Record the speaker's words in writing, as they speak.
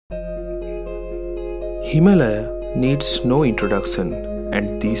Himalaya needs no introduction,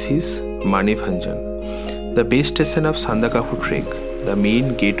 and this is Manibhanjan, the base station of Sandakapur Trek, the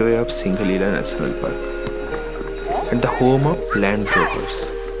main gateway of Singalila National Park, and the home of Land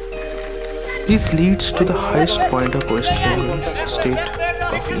Rovers. This leads to the highest point of West Bengal state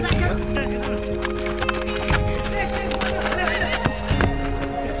of India.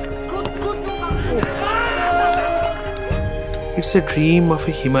 It's a dream of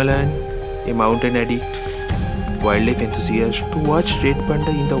a Himalayan, a mountain addict, wildlife enthusiast to watch Red Panda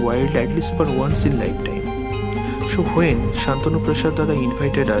in the wild at least for once in lifetime. So when Shantanu Prasad Dada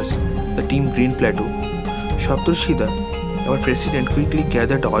invited us, the team Green Plateau, Shaptarshida, our president, quickly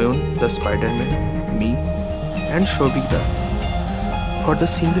gathered Ayon, the Spider-Man, me and Shobikda for the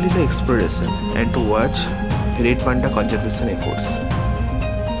Singalila exploration and to watch Red Panda conservation efforts.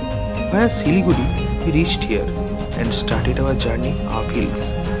 Via Siliguri, we reached here and started our journey up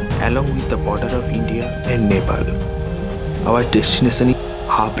hills along with the border of India and Nepal. Our destination is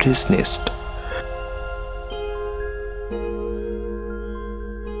Habre's nest.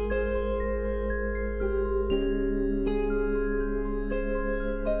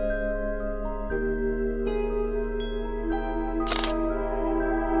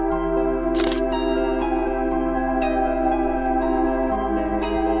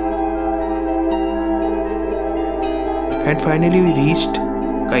 And finally we reached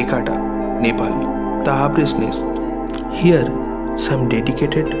Kaikata, Nepal, the Habre's nest. Here, some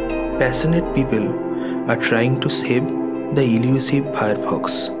dedicated, passionate people are trying to save the elusive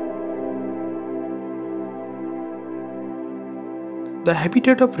firefox. The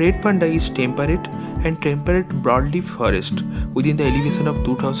habitat of Red Panda is temperate and temperate broadleaf forest within the elevation of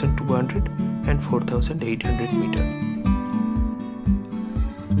 2200 and 4800 meters.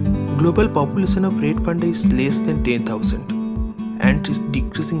 Global population of Red Panda is less than 10,000 and is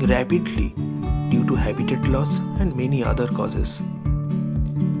decreasing rapidly due to habitat loss and many other causes.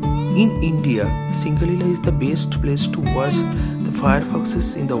 In India, Singalila is the best place to watch the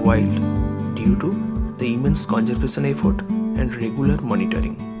firefoxes in the wild due to the immense conservation effort and regular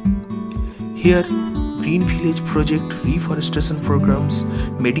monitoring. Here, Green Village project, reforestation programs,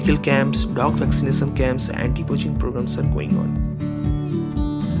 medical camps, dog vaccination camps, anti-poaching programs are going on.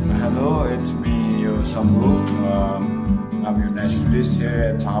 Hello, it's me, Sambu. I'm a naturalist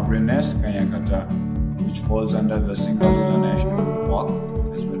here at Habre Nest, which falls under the Singalila National Park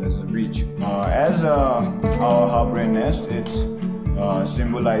as well as a beach. As our Habre Nest, it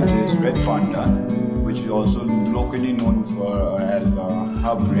symbolizes Red Panda, which is also locally known for as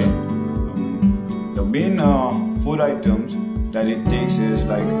Habre. The main food items that it takes is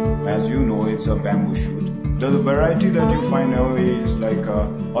like, as you know, it's a bamboo shoot. The variety that you find away is like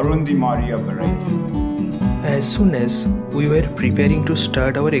Arundi Maria variety. As soon as we were preparing to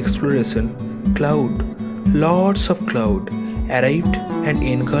start our exploration, lots of cloud, arrived and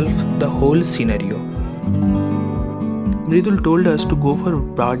engulfed the whole scenario. Mridul told us to go for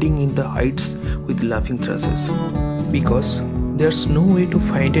birding in the heights with laughing thrushes because there's no way to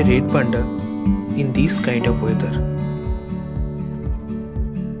find a red panda in this kind of weather.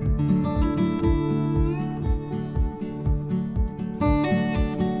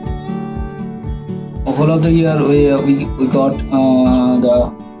 Whole of the year we got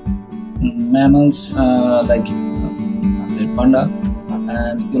the mammals like red panda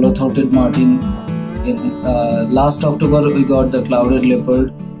and yellow-throated martin. In last October we got the clouded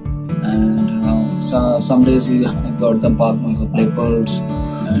leopard, and some days we got the park of leopards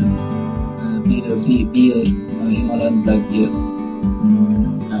and deer, Himalayan black deer,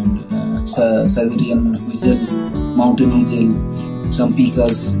 and Siberian weasel, mountain weasel, some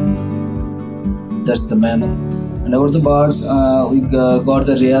pikas. That's the mammal. And over the birds, we got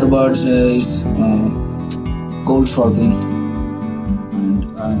the rare birds is gold scorpion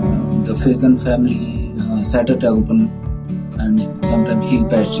and the pheasant family, satyr tagupan, and sometimes hill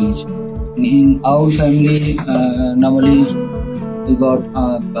partridge. In owl family, normally we got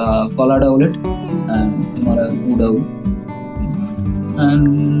collared owlet and Himalayan wood owl,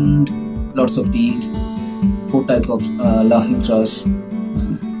 and lots of deers, 4 types of laughing thrush,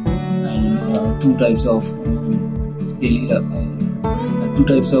 and 2 types of scaly, 2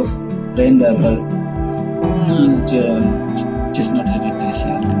 types of rain babbler, and chestnut headed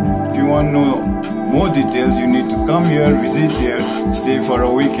dacia. If you want to know more details, you need to come here, visit here, stay for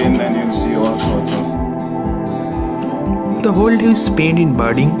a weekend, and you'll see all sorts of. The whole day is spent in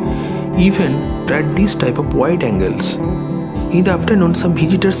birding, even at these type of wide angles. In the afternoon, some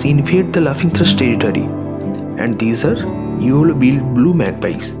visitors invade the laughing thrush territory, and these are yellow-billed blue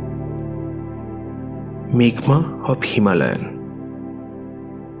magpies, Megma of Himalayan.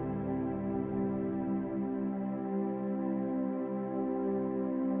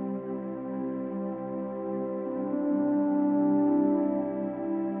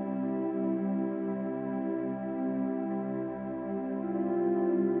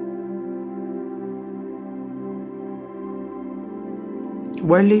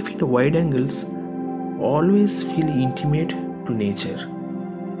 Wildlife in wide angles always feel intimate to nature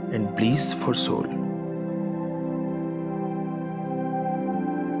and bliss for soul.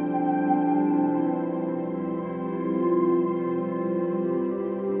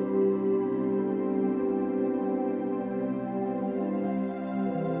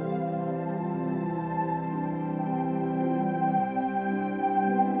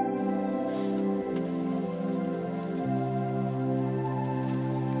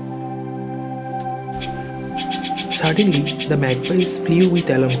 Suddenly, the magpies flew with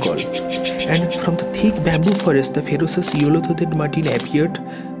alarm call, and from the thick bamboo forest, the ferocious yellow-throated martin appeared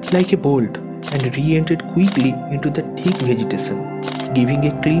like a bolt and re-entered quickly into the thick vegetation, giving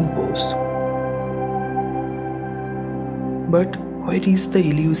a clean pose. But where is the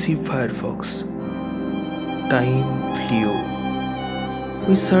elusive firefox? Time flew.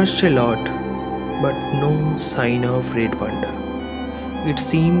 We searched a lot, but no sign of Red Panda. It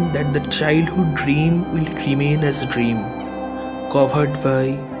seemed that the childhood dream will remain as a dream, covered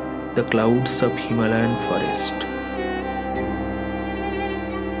by the clouds of Himalayan forest.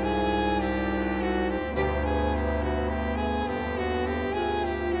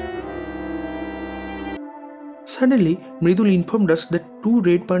 Suddenly, Mridul informed us that two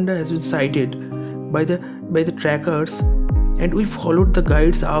red panda has been sighted by the trackers, and we followed the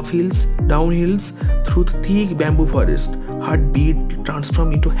guides up hills, down hills, through the thick bamboo forest. Heartbeat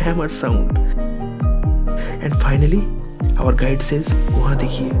transformed into hammer sound. And finally, our guide says, "वहाँ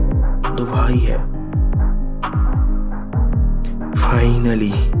देखिए, दो भाई है."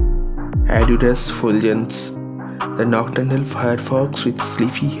 Finally, Ailurus fulgens, the nocturnal firefox with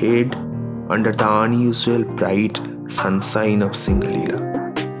sleepy head under the unusual bright sunshine of Singalila.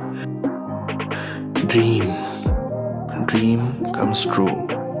 Dream comes true.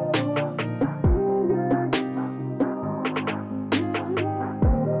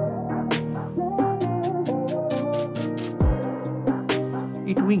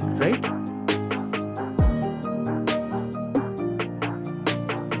 It winked, right?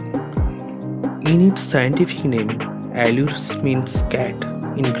 In its scientific name, Ailurus means cat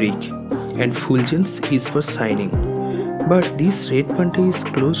in Greek and fulgens is for shining. But this red panda is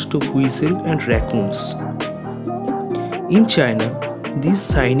close to weasel and raccoons. In China, these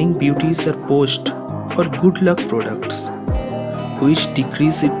shining beauties are poached for good luck products, which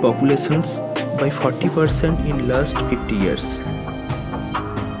decrease its populations by 40% in last 50 years.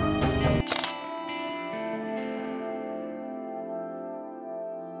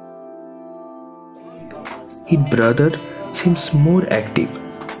 Its brother seems more active.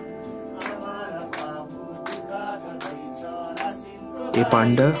 A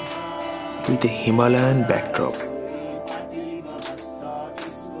panda with a Himalayan backdrop.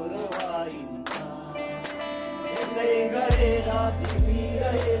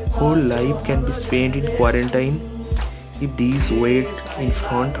 Whole life can be spent in quarantine if these wait in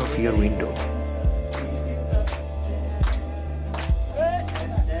front of your window.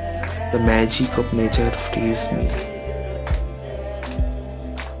 The magic of nature frees me.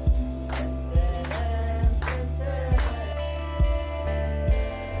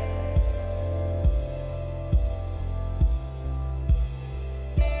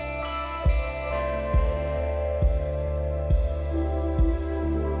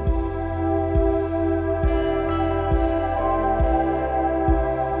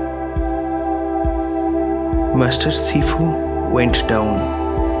 Master Sifu went down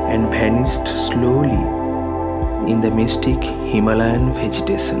and vanished slowly in the mystic Himalayan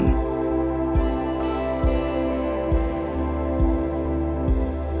vegetation.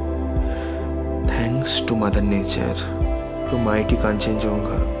 Thanks to Mother Nature, to mighty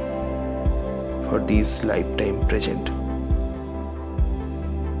Kanchenjunga for this lifetime present.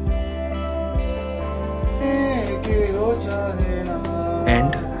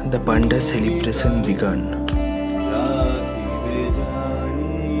 And the panda celebration began.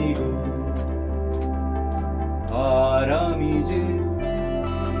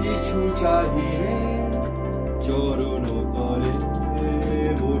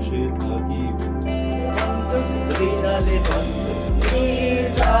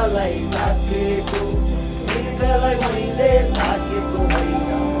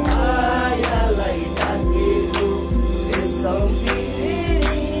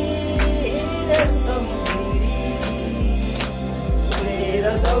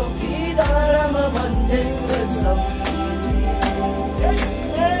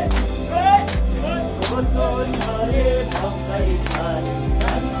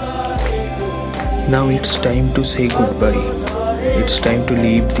 Now it's time to say goodbye. It's time to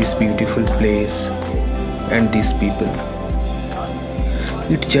leave this beautiful place and these people.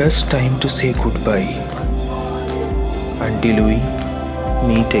 It's just time to say goodbye until we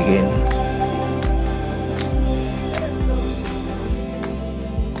meet again.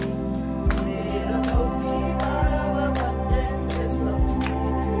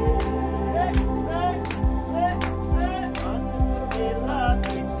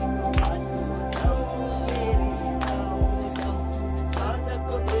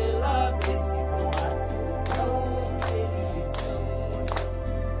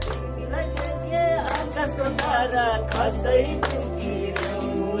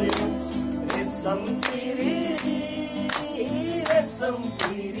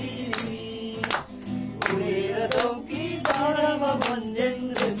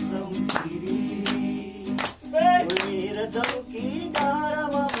 Don't